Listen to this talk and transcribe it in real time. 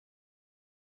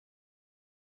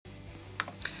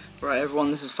Right everyone,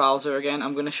 this is Fowler again.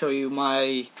 I'm going to show you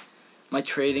my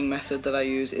trading method that I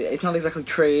use. It's not exactly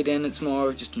trading, it's more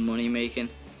of just money making.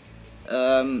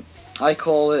 I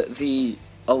call it the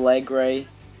Alegre.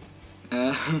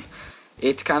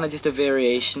 It's kind of just a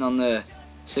variation on the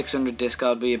 600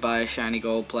 discard where you buy a shiny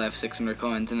gold player for 600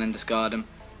 coins and then discard them.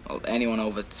 Well, anyone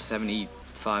over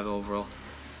 75 overall.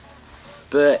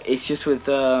 But it's just with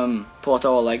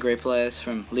Porto Alegre players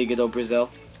from Liga do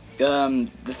Brazil. The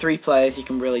 3 players you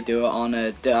can really do it on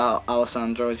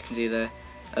Alessandro, as you can see there,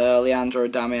 Leandro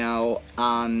Damião,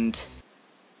 and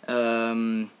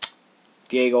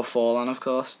Diego Forlan, of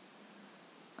course.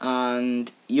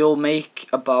 And you'll make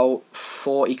about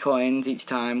 40 coins each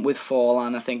time. With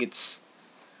Forlan, I think it's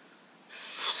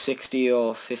 60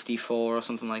 or 54 or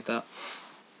something like that.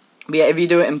 But yeah, if you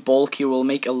do it in bulk, you will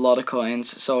make a lot of coins.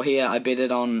 So here I bid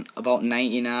it on about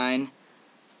 99.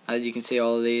 As you can see,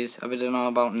 all of these I bid it on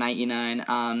about 99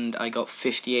 and I got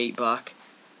 58 back.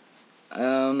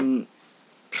 I'm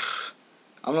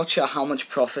not sure how much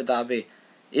profit that'd be.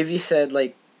 If you said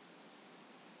like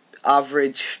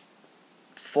average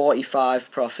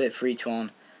 45 profit for each one,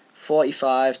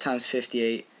 45 times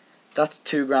 58, that's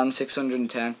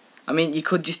 2,610. I mean, you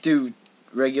could just do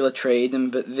regular trading,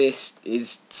 but this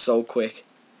is so quick.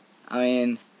 I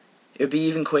mean, it'd be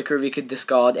even quicker if you could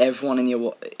discard everyone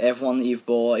that you've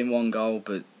bought in one go.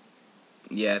 But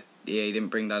yeah, you didn't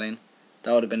bring that in.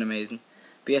 That would have been amazing.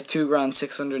 But yeah,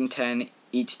 2,610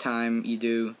 each time you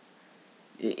do.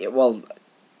 Well,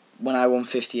 when I won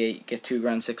 58, get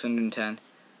 2,610.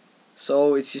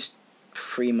 So it's just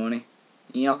free money.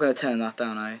 You're not gonna turn that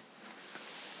down, are you?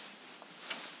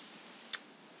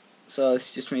 So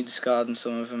it's just me discarding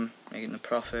some of them, making the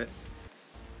profit.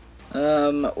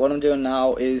 What I'm doing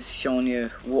now is showing you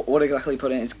what exactly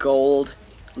put in. It's gold,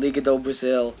 Liga do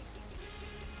Brazil,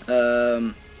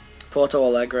 Porto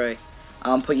Alegre,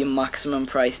 and put your maximum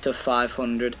price to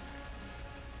 500.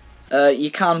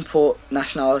 You can put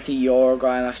nationality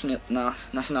Uruguay,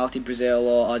 nationality Brazil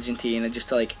or Argentina, just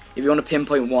to, like, if you want to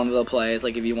pinpoint one of the players,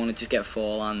 like if you want to just get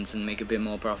 4 lands and make a bit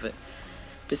more profit.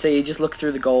 But say you just look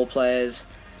through the gold players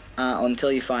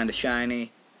until you find a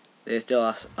shiny. There's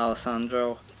still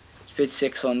Alessandro. Bid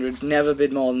 600. Never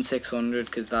bid more than 600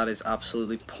 because that is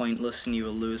absolutely pointless and you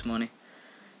will lose money.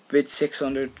 Bid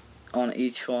 600 on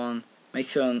each one. Make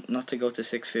sure not to go to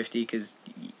 650 because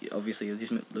obviously you'll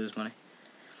just lose money.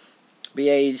 But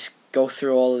yeah, you just go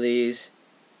through all of these.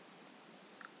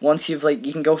 Once you've, like,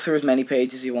 you can go through as many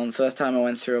pages as you want. First time I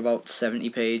went through about 70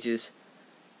 pages.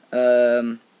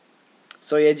 So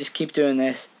yeah, just keep doing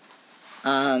this,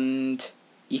 and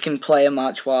you can play a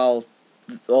match while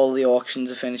all the auctions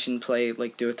are finishing. Play,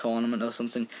 like, do a tournament or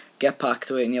something. Get back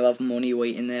to it and you'll have money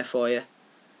waiting there for you.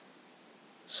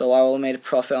 So I will have made a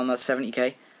profit on that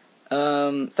 70k.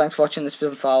 Thanks for watching. This has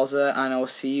been Fowler, and I will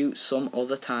see you some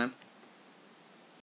other time.